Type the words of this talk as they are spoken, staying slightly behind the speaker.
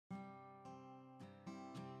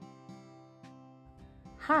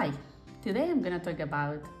Hi, today I'm gonna talk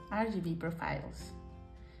about RGB profiles.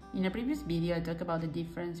 In a previous video I talked about the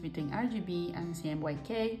difference between RGB and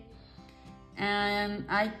CMYK, and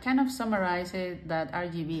I kind of summarized it that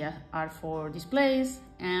RGB are for displays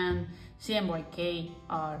and CMYK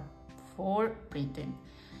are for printing.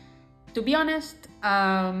 To be honest,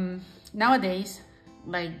 nowadays,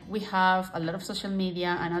 like, we have a lot of social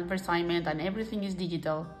media and advertisement and everything is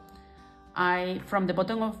digital. From the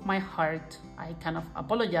bottom of my heart, I kind of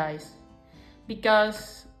apologize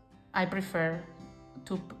because I prefer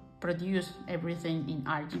to produce everything in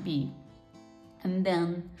RGB and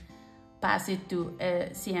then pass it to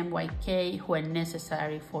CMYK when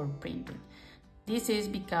necessary for printing. This is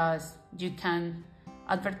because you can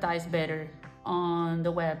advertise better on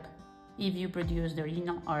the web if you produce the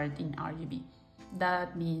original art in RGB.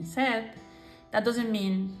 That being said, that doesn't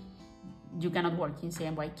mean you cannot work in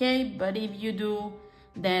CMYK, but if you do,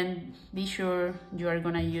 then be sure you are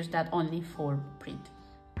gonna use that only for printing.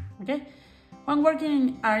 Okay? When working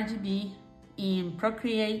in RGB in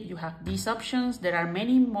Procreate, you have these options. There are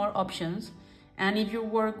many more options, and if you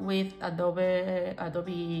work with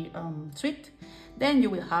Adobe Suite, then you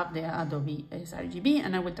will have the Adobe sRGB,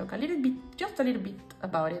 and I will talk just a little bit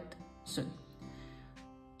about it soon.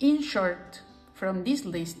 In short, from this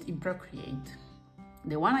list in Procreate,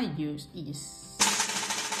 the one I use is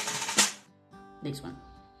this one,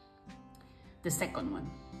 the second one.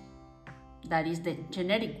 That is the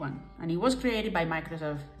generic one, and it was created by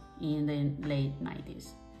Microsoft in the late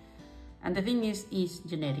 90s. And the thing is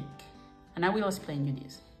generic, and I will explain you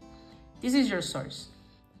this. This is your source,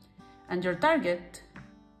 and your target,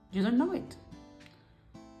 you don't know it.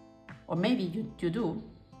 Or maybe you do.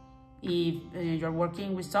 If you're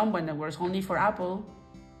working with someone that works only for Apple,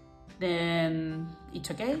 then it's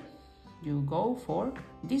okay. You go for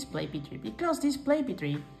Display P3 because Display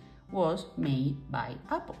P3 was made by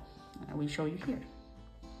Apple. I will show you here.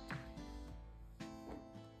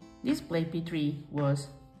 Display P3 was,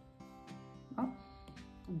 I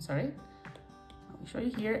will show you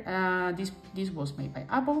here. This was made by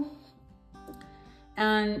Apple,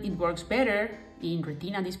 and it works better in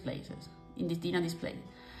Retina displays,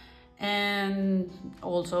 and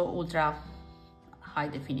also ultra high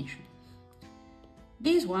definition.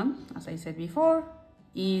 This one, as I said before,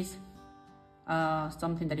 is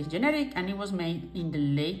something that is generic, and it was made in the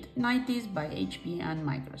late 90s by HP and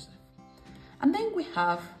Microsoft. And then we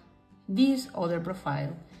have this other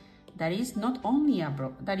profile that is not only a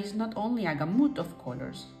gamut of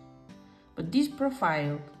colors, but this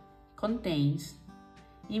profile contains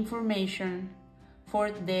information for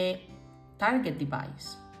the target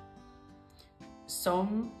device.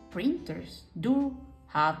 Some printers do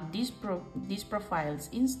have these profiles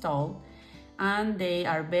installed, and they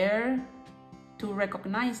are better to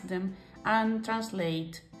recognize them and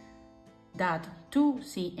translate that to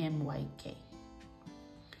CMYK.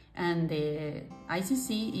 And the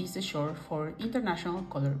ICC is the short for International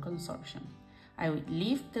Color Consortium. I will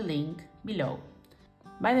leave the link below.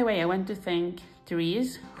 By the way, I want to thank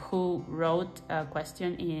Therese, who wrote a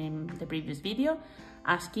question in the previous video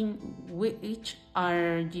asking which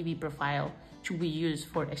RGB profile should we use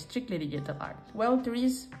for strictly digital art. Well,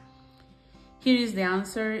 Therese, here is the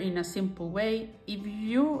answer in a simple way. If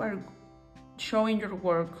you are showing your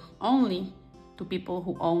work only to people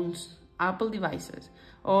who own Apple devices,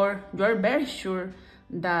 or you are very sure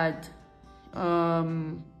that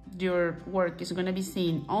your work is going to be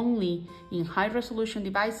seen only in high-resolution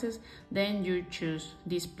devices, then you choose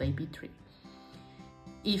Display P3.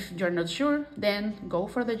 If you're not sure, then go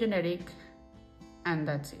for the generic, and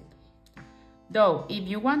that's it. Though, if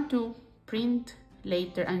you want to print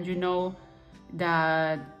later and you know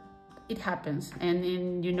that it happens, and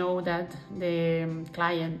you know that the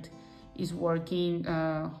client is working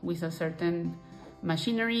with a certain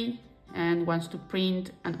machinery and wants to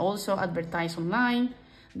print and also advertise online,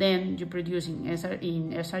 then you produce in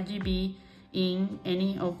sRGB in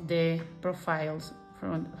any of the profiles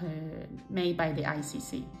made by the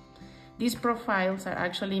ICC. These profiles are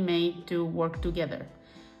actually made to work together.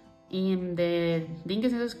 In the link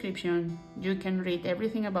in the description, you can read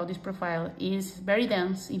everything about this profile. It's very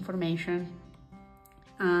dense information,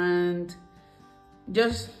 and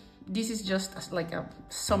this is just like a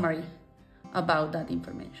summary about that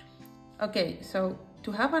information. Okay, so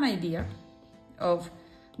to have an idea of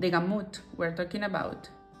the gamut we're talking about,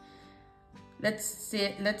 let's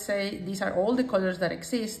say these are all the colors that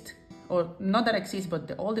exist, or not that exist,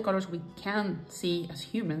 but all the colors we can see as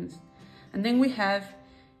humans. And then we have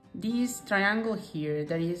this triangle here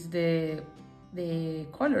that is the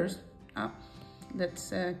colors.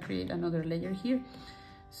 Let's create another layer here.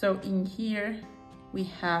 So in here we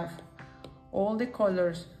have all the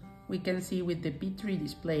colors we can see with the P3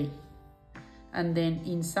 display, and then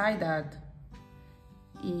inside that,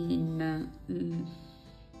 in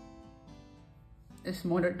a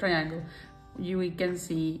smaller triangle, we can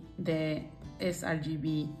see the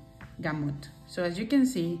sRGB gamut. So as you can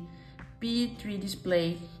see, P3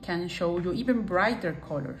 display can show you even brighter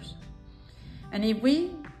colors. And if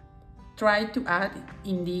we try to add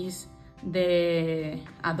in this the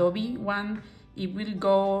Adobe one, it will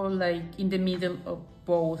go like in the middle of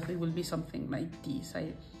both. It will be something like this,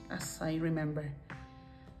 as I remember.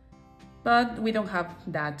 But we don't have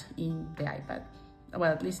that in the iPad.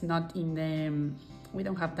 Well, at least not in the, we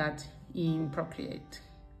don't have that in Procreate.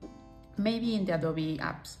 Maybe in the Adobe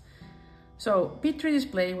apps. So P3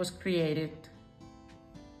 display was created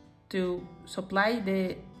to supply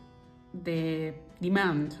the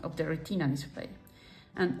demand of the Retina display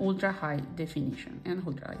and ultra high definition.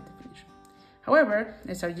 However,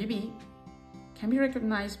 sRGB can be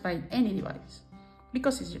recognized by any device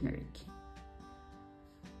because it's generic.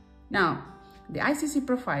 Now, the ICC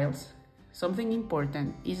profiles, something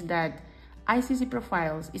important is that ICC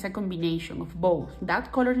profiles is a combination of both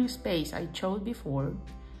that coloring space I showed before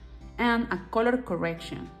and a color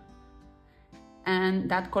correction. And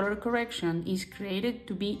that color correction is created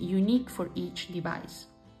to be unique for each device.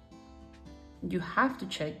 You have to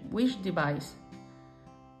check which device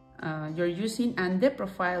you're using and the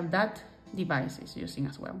profile that device is using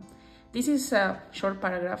as well. This is a short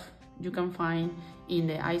paragraph you can find in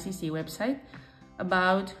the ICC website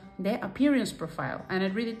about the appearance profile, and I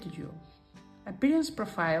read it to you. Appearance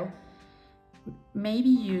profile may be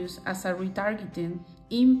used as a retargeting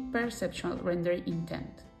in perceptual rendering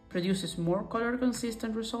intent, produces more color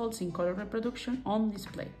consistent results in color reproduction on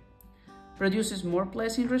display, produces more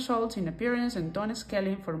pleasing results in appearance and tone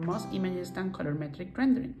scaling for most images than colorimetric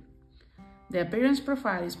rendering. The appearance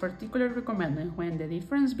profile is particularly recommended when the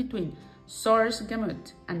difference between source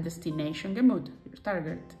gamut and destination gamut, your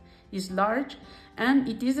target, is large and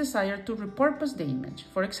it is desired to repurpose the image,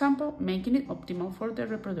 for example, making it optimal for the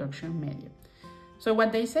reproduction medium. So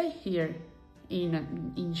what they say here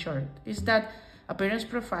in short is that appearance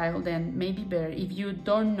profile then may be better if you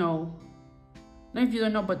don't know, not if you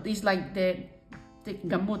don't know, but it's like the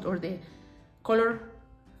gamut or the color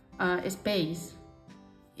space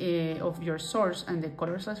of your source and the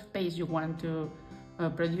colors of space you want to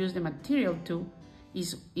produce the material to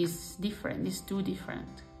is different, is too different.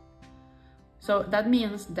 So that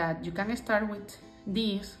means that you can start with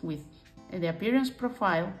this, with the appearance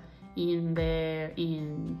profile in the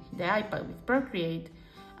iPad with Procreate,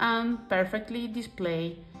 and perfectly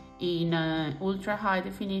display in an ultra high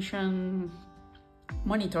definition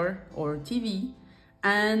monitor or TV,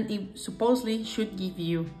 and it supposedly should give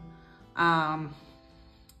you a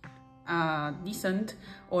decent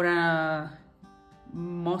or a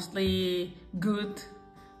mostly good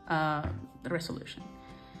resolution.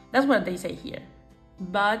 That's what they say here.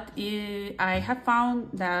 But I have found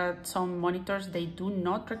that some monitors, they do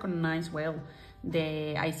not recognize well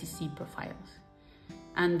the ICC profiles,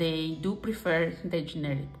 and they do prefer the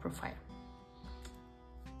generic profile.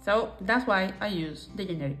 So that's why I use the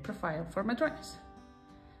generic profile for my drawings.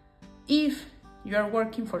 If you are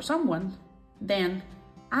working for someone, then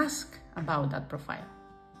ask about that profile.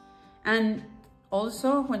 And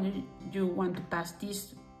also when you want to pass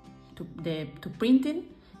this to printing,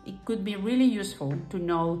 it could be really useful to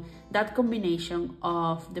know that combination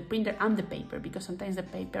of the printer and the paper, because sometimes the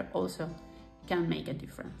paper also can make a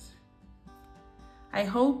difference. I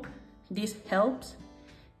hope this helps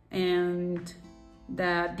and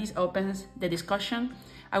that this opens the discussion.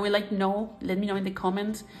 I would like to know, let me know in the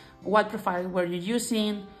comments, what profile were you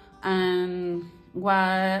using and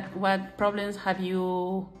what problems have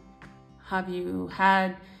you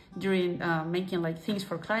had during making like things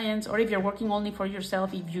for clients, or if you're working only for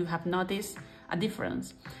yourself, if you have noticed a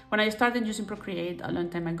difference. When I started using Procreate a long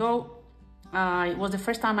time ago, it was the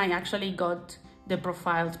first time I actually got the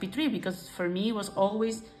profiles P3, because for me it was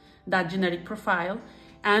always that generic profile,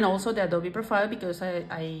 and also the Adobe profile, because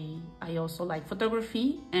I also like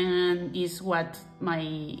photography, and is what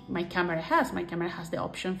my camera has. My camera has the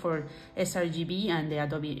option for sRGB and the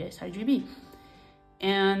Adobe sRGB.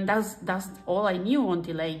 And that's all I knew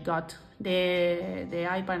until I got the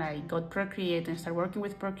iPad. I got Procreate and started working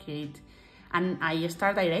with Procreate. And I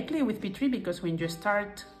start directly with P3, because when you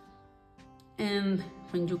start and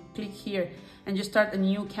when you click here and you start a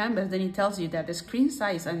new canvas, then it tells you that the screen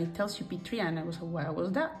size and it tells you P3, and I was like, what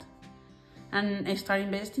was that? And I started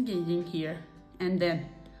investigating here, and then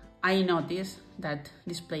I noticed that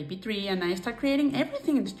display P3, and I start creating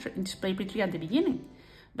everything in display P3 at the beginning.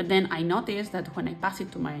 But then I noticed that when I passed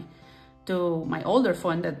it to my older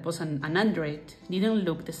phone that was an Android, didn't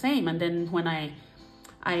look the same. And then when I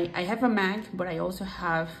have a Mac, but I also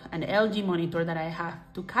have an LG monitor that I have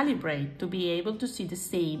to calibrate to be able to see the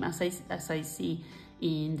same as I see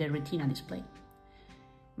in the Retina display.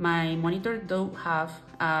 My monitor do have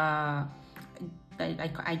I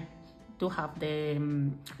do have the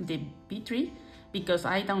B3 because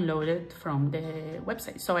I downloaded from the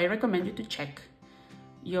website. So I recommend you to check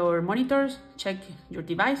your monitors, check your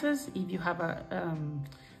devices. If you have a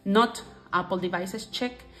not Apple devices,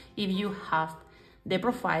 check if you have the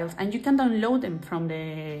profiles, and you can download them from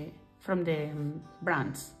the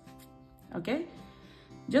brands. Okay,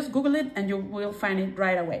 just Google it and you will find it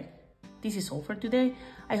right away. This is all for today.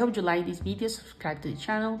 I hope you like this video. Subscribe to the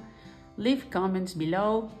channel, leave comments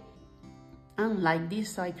below, and like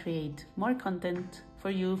this so I create more content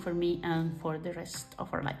for you, for me, and for the rest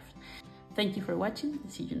of our life. Thank you for watching.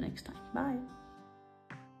 See you next time. Bye.